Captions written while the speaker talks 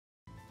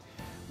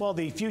Well,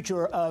 the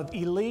future of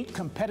elite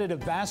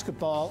competitive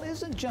basketball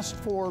isn't just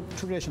for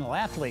traditional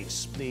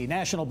athletes. The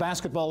National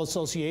Basketball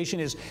Association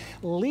is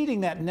leading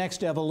that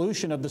next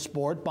evolution of the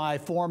sport by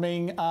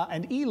forming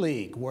an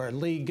E-League, where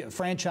league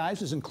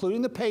franchises,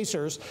 including the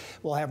Pacers,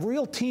 will have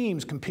real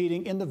teams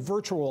competing in the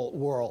virtual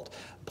world.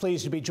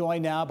 Pleased to be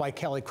joined now by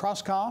Kelly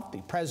Krauskopf,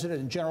 the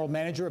president and general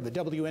manager of the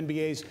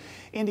WNBA's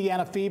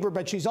Indiana Fever,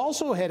 but she's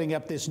also heading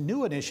up this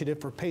new initiative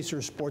for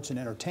Pacers Sports and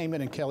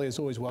Entertainment. And Kelly, as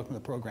always, welcome to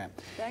the program.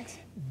 Thanks.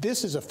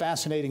 This is a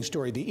fascinating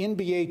story. The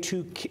NBA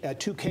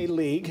 2K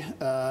League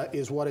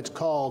is what it's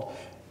called.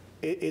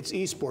 It's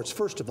eSports.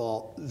 First of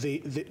all,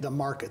 the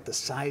market, the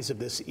size of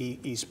this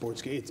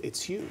eSports, it's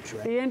huge,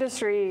 right? The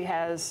industry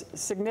has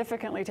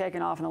significantly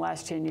taken off in the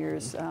last 10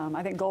 years.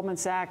 I think Goldman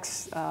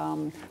Sachs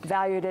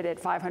valued it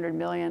at $500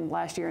 million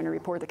last year in a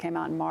report that came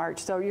out in March.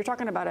 So you're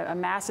talking about a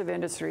massive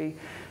industry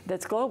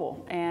that's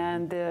global.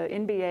 And the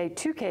NBA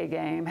 2K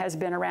game has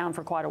been around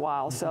for quite a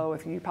while. So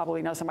if you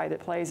probably know somebody that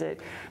plays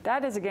it,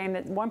 that is a game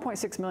that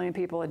 1.6 million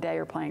people a day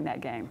are playing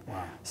that game.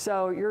 Wow.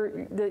 So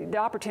the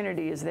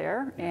opportunity is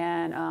there,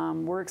 and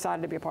we're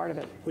excited to be a part of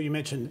it. Well, you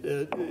mentioned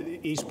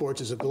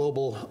eSports is a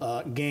global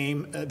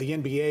game. The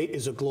NBA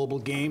is a global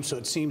game, so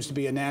it seems to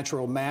be a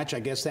natural match. I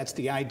guess that's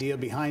the idea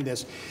behind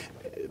this.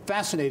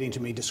 Fascinating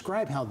to me.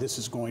 Describe how this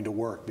is going to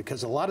work,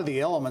 because a lot of the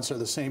elements are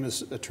the same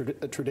as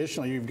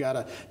traditionally. You've got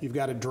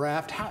a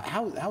draft.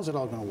 How's it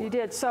all going to work? You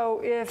did.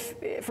 So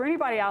for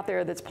anybody out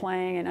there that's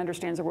playing and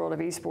understands the world of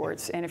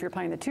esports, and if you're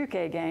playing the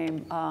 2K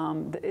game,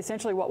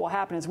 essentially what will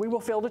happen is we will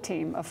field a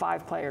team of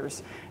 5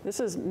 players. This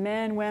is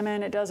men,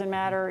 women, it doesn't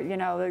matter. You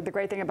know, the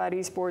great thing about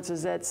esports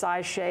is that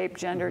size, shape,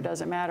 gender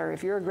doesn't matter.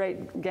 If you're a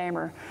great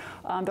gamer,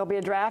 there'll be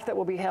a draft that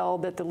will be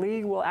held that the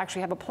league will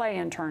actually have a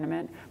play-in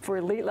tournament for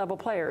elite level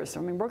players.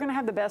 I mean, we're going to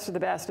have the best of the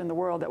best in the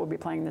world that will be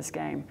playing this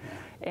game.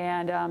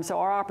 And so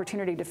our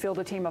opportunity to field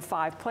a team of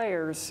 5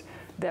 players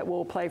that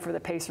will play for the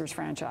Pacers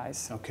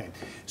franchise. Okay,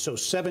 so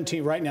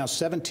 17 right now.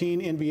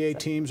 17 NBA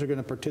teams are going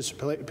to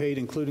participate,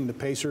 including the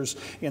Pacers,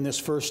 in this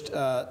first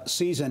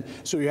season.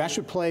 So you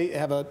actually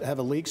have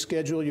a league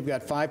schedule. You've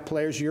got 5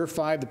 players. You're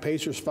 5, the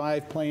Pacers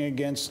 5, playing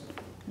against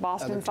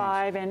Boston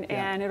 5,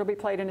 and it'll be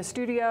played in a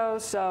studio.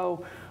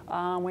 So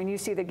when you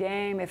see the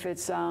game, if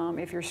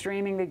you're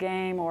streaming the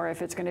game or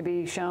if it's going to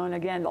be shown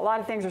again, a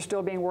lot of things are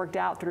still being worked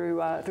out through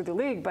the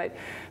league. But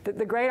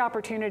the great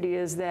opportunity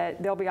is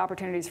that there'll be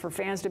opportunities for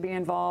fans to be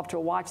involved, to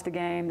watch the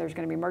game. There's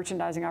going to be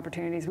merchandising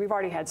opportunities. We've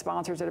already had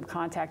sponsors that have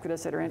contacted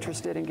us that are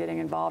interested in getting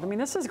involved. I mean,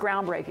 this is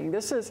groundbreaking.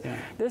 This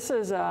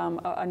is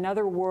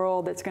another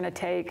world that's going to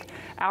take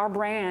our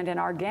brand and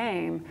our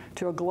game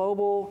to a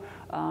global,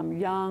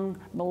 young,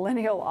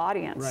 millennial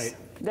audience. Right.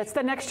 That's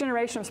the next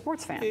generation of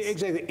sports fans.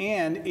 Exactly.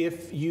 And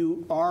if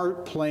you are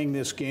playing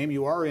this game,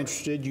 you are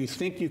interested, you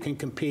think you can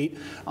compete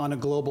on a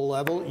global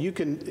level, you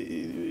can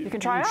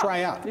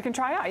try out. You can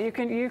try out. You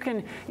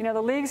can. You know,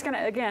 the league's going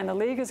to, again, the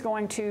league is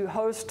going to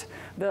host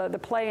the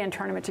play-in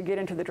tournament to get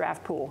into the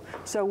draft pool.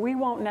 So we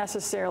won't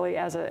necessarily,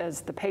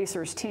 as the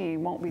Pacers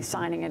team, won't be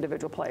signing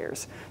individual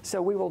players. So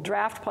we will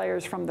draft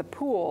players from the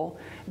pool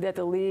that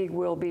the league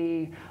will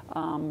be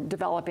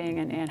developing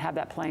and have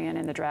that play-in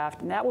the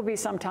draft. And that will be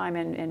sometime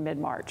in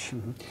mid-March.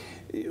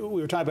 We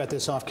were talking about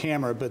this off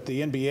camera, but the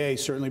NBA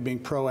certainly being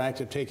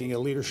proactive, taking a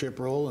leadership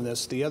role in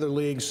this. The other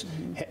leagues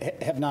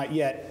have not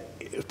yet.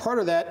 Part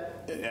of that,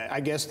 I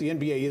guess, the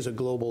NBA is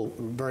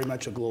very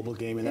much a global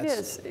game. And it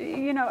is.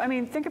 You know, I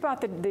mean, think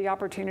about the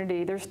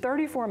opportunity. There's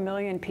 34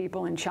 million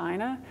people in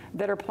China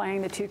that are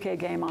playing the 2K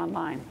game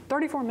online.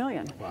 34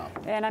 million. Wow.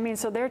 And I mean,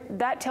 so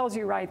that tells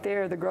you right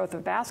there the growth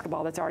of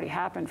basketball that's already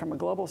happened from a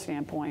global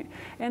standpoint.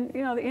 And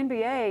you know, the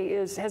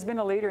NBA has been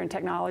a leader in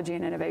technology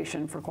and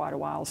innovation for quite a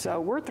while. So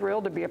we're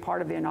thrilled to be a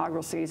part of the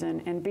inaugural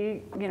season and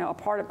be, you know, a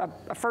part of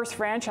a first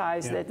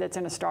franchise that's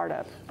in a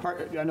startup.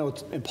 I know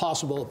it's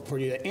impossible for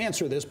you to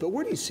answer this, but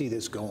where do you see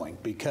this going?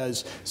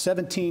 Because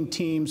 17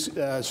 teams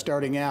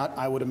starting out,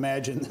 I would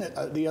imagine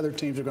the other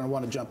teams are going to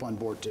want to jump on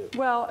board too.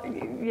 Well,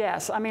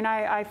 yes. I mean,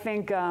 I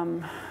think,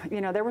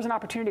 you know, there was an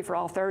opportunity for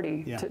all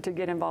 30 to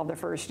get involved the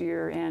first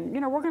year. And, you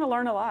know, we're going to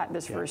learn a lot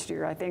this first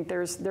year. I think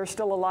there's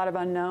still a lot of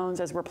unknowns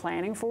as we're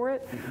planning for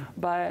it.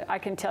 But I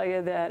can tell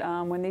you that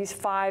when these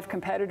 5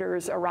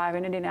 competitors arrive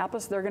in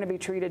Indianapolis, they're going to be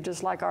treated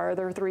just like our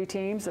other 3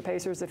 teams, the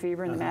Pacers, the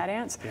Fever, and the Mad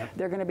Ants.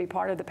 They're going to be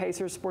part of the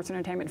Pacers Sports and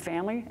Entertainment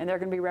family, and they're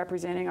going to be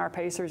representing our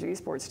Pacers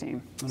esports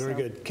team. Very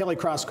good. Kelly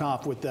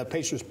Krauskopf with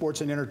Pacers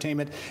Sports and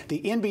Entertainment. The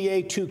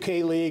NBA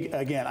 2K League,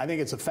 again, I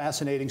think it's a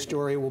fascinating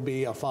story. We'll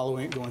be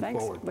following it going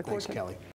forward. Thanks, Kelly.